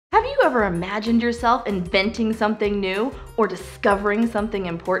you ever imagined yourself inventing something new or discovering something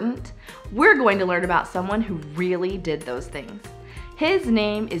important? We're going to learn about someone who really did those things. His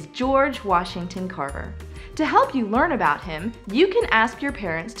name is George Washington Carver. To help you learn about him, you can ask your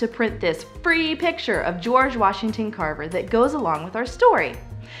parents to print this free picture of George Washington Carver that goes along with our story.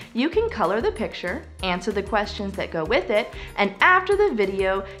 You can color the picture, answer the questions that go with it, and after the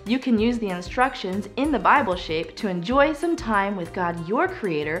video, you can use the instructions in the Bible shape to enjoy some time with God, your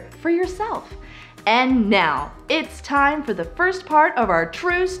Creator, for yourself. And now, it's time for the first part of our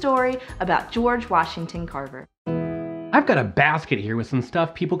true story about George Washington Carver. I've got a basket here with some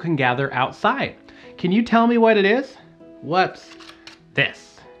stuff people can gather outside. Can you tell me what it is? What's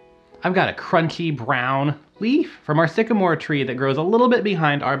this? I've got a crunchy brown leaf from our sycamore tree that grows a little bit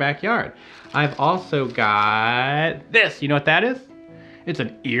behind our backyard. I've also got this. You know what that is? It's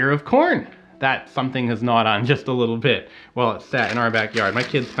an ear of corn that something has gnawed on just a little bit while it sat in our backyard. My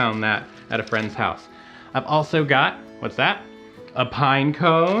kids found that at a friend's house. I've also got, what's that? A pine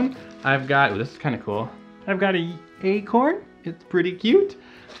cone. I've got, ooh, this is kind of cool. I've got an acorn. It's pretty cute.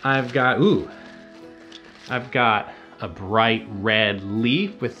 I've got a bright red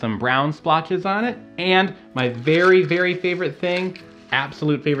leaf with some brown splotches on it. And my very, very favorite thing,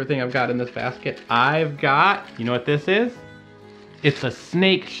 absolute favorite thing I've got in this basket, I've got, you know what this is? It's a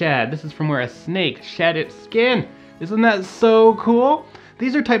snake shed. This is from where a snake shed its skin. Isn't that so cool?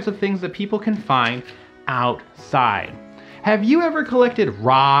 These are types of things that people can find outside. Have you ever collected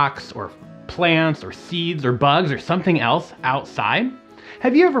rocks or plants or seeds or bugs or something else outside?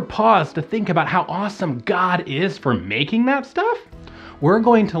 Have you ever paused to think about how awesome God is for making that stuff? We're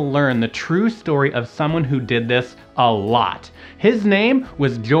going to learn the true story of someone who did this a lot. His name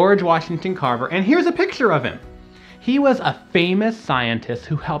was George Washington Carver, and here's a picture of him. He was a famous scientist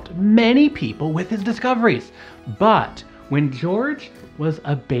who helped many people with his discoveries. But when George was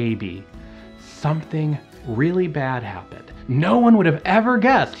a baby, something really bad happened. No one would have ever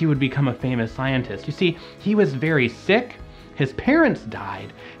guessed he would become a famous scientist. You see, he was very sick. His parents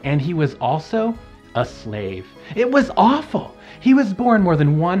died, and he was also a slave. It was awful. He was born more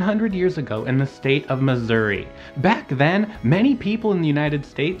than 100 years ago in the state of Missouri. Back then, many people in the United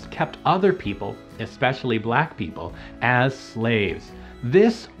States kept other people, especially black people, as slaves.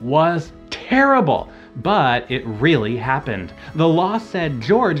 This was terrible, but it really happened. The law said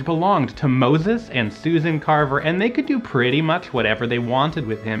George belonged to Moses and Susan Carver, and they could do pretty much whatever they wanted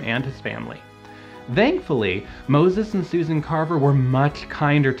with him and his family. Thankfully, Moses and Susan Carver were much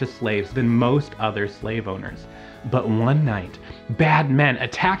kinder to slaves than most other slave owners. But one night, bad men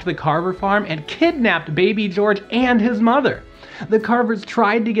attacked the Carver farm and kidnapped baby George and his mother. The Carvers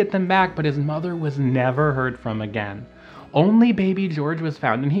tried to get them back, but his mother was never heard from again. Only baby George was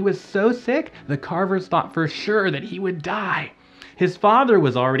found, and he was so sick, the Carvers thought for sure that he would die. His father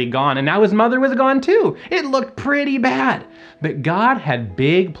was already gone, and now his mother was gone too. It looked pretty bad. But God had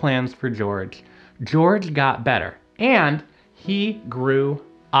big plans for George. George got better, and he grew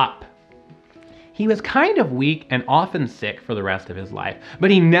up. He was kind of weak and often sick for the rest of his life,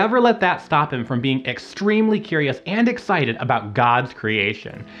 but he never let that stop him from being extremely curious and excited about God's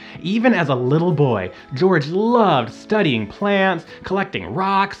creation. Even as a little boy, George loved studying plants, collecting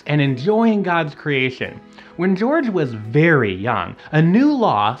rocks, and enjoying God's creation. When George was very young, a new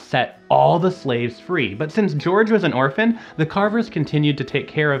law set all the slaves free, but since George was an orphan, the Carvers continued to take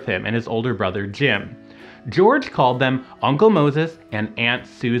care of him and his older brother Jim. George called them Uncle Moses and Aunt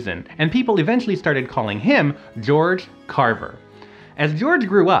Susan, and people eventually started calling him George Carver. As George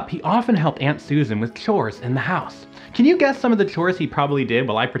grew up, he often helped Aunt Susan with chores in the house. Can you guess some of the chores he probably did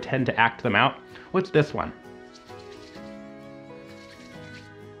while I pretend to act them out? What's this one?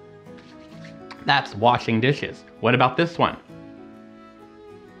 That's washing dishes. What about this one?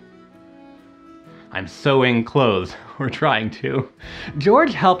 I'm sewing clothes, or trying to.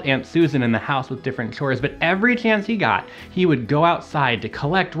 George helped Aunt Susan in the house with different chores, but every chance he got, he would go outside to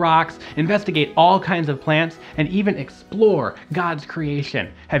collect rocks, investigate all kinds of plants, and even explore God's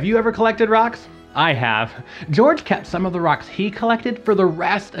creation. Have you ever collected rocks? I have. George kept some of the rocks he collected for the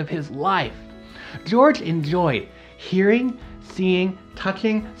rest of his life. George enjoyed hearing, seeing,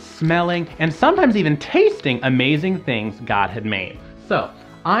 touching, smelling, and sometimes even tasting amazing things God had made. So,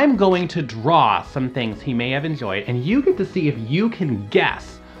 I'm going to draw some things he may have enjoyed, and you get to see if you can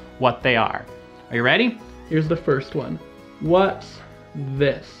guess what they are. Are you ready? Here's the first one. What's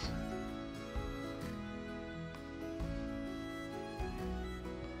this?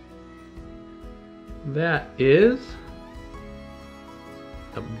 That is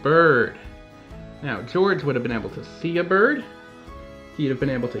a bird. Now, George would have been able to see a bird. He'd have been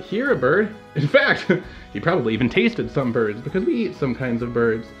able to hear a bird. In fact, he probably even tasted some birds because we eat some kinds of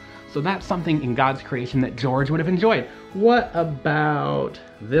birds. So that's something in God's creation that George would have enjoyed. What about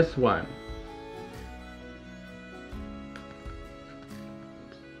this one?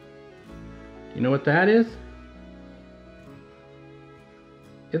 You know what that is?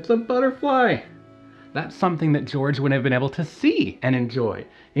 It's a butterfly. That's something that George would have been able to see and enjoy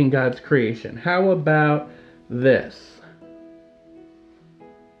in God's creation. How about this?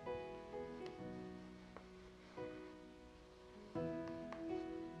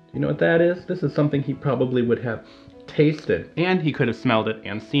 You know what that is? This is something he probably would have tasted, and he could have smelled it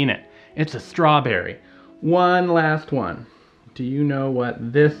and seen it. It's a strawberry. One last one. Do you know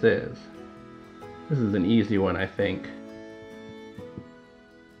what this is? This is an easy one, I think.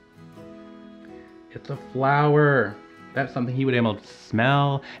 It's a flower. That's something he would have been able to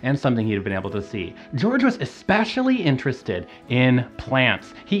smell and something he'd have been able to see. George was especially interested in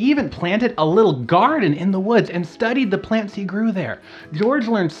plants. He even planted a little garden in the woods and studied the plants he grew there. George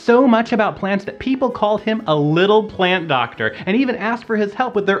learned so much about plants that people called him a little plant doctor and even asked for his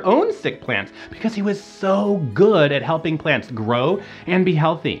help with their own sick plants because he was so good at helping plants grow and be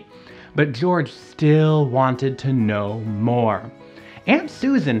healthy. But George still wanted to know more. Aunt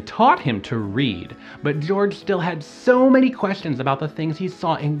Susan taught him to read, but George still had so many questions about the things he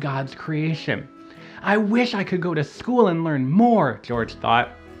saw in God's creation. I wish I could go to school and learn more, George thought.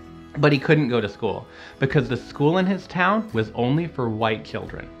 But he couldn't go to school because the school in his town was only for white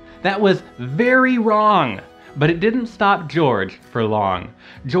children. That was very wrong. But it didn't stop George for long.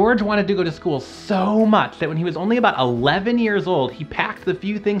 George wanted to go to school so much that when he was only about 11 years old, he packed the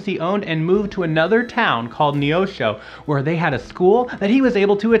few things he owned and moved to another town called Neosho, where they had a school that he was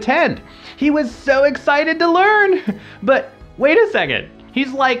able to attend. He was so excited to learn. But wait a second,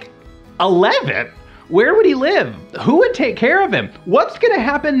 he's like 11. Where would he live? Who would take care of him? What's gonna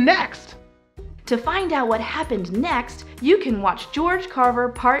happen next? To find out what happened next, you can watch George Carver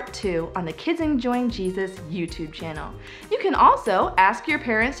Part 2 on the Kids Enjoying Jesus YouTube channel. You can also ask your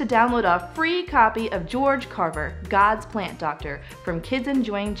parents to download a free copy of George Carver, God's Plant Doctor from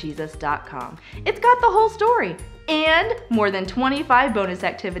kidsenjoyingjesus.com. It's got the whole story and more than 25 bonus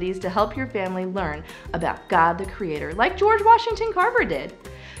activities to help your family learn about God the Creator, like George Washington Carver did.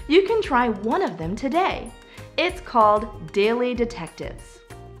 You can try one of them today. It's called Daily Detectives.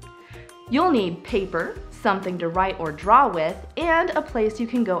 You'll need paper, something to write or draw with, and a place you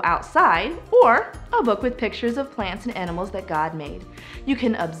can go outside, or a book with pictures of plants and animals that God made. You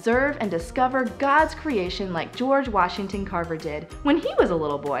can observe and discover God's creation like George Washington Carver did when he was a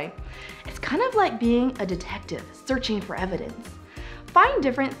little boy. It's kind of like being a detective searching for evidence. Find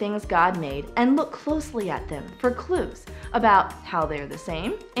different things God made and look closely at them for clues about how they're the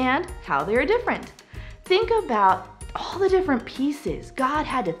same and how they're different. Think about all the different pieces God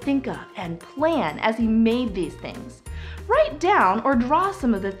had to think of and plan as he made these things. Write down or draw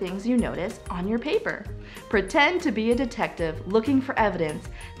some of the things you notice on your paper. Pretend to be a detective looking for evidence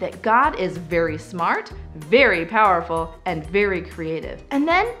that God is very smart, very powerful, and very creative. And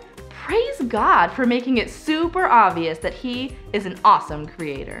then praise God for making it super obvious that he is an awesome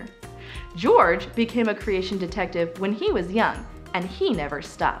creator. George became a creation detective when he was young, and he never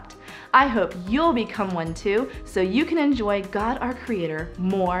stopped. I hope you'll become one too, so you can enjoy God our Creator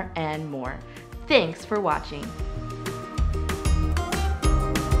more and more. Thanks for watching.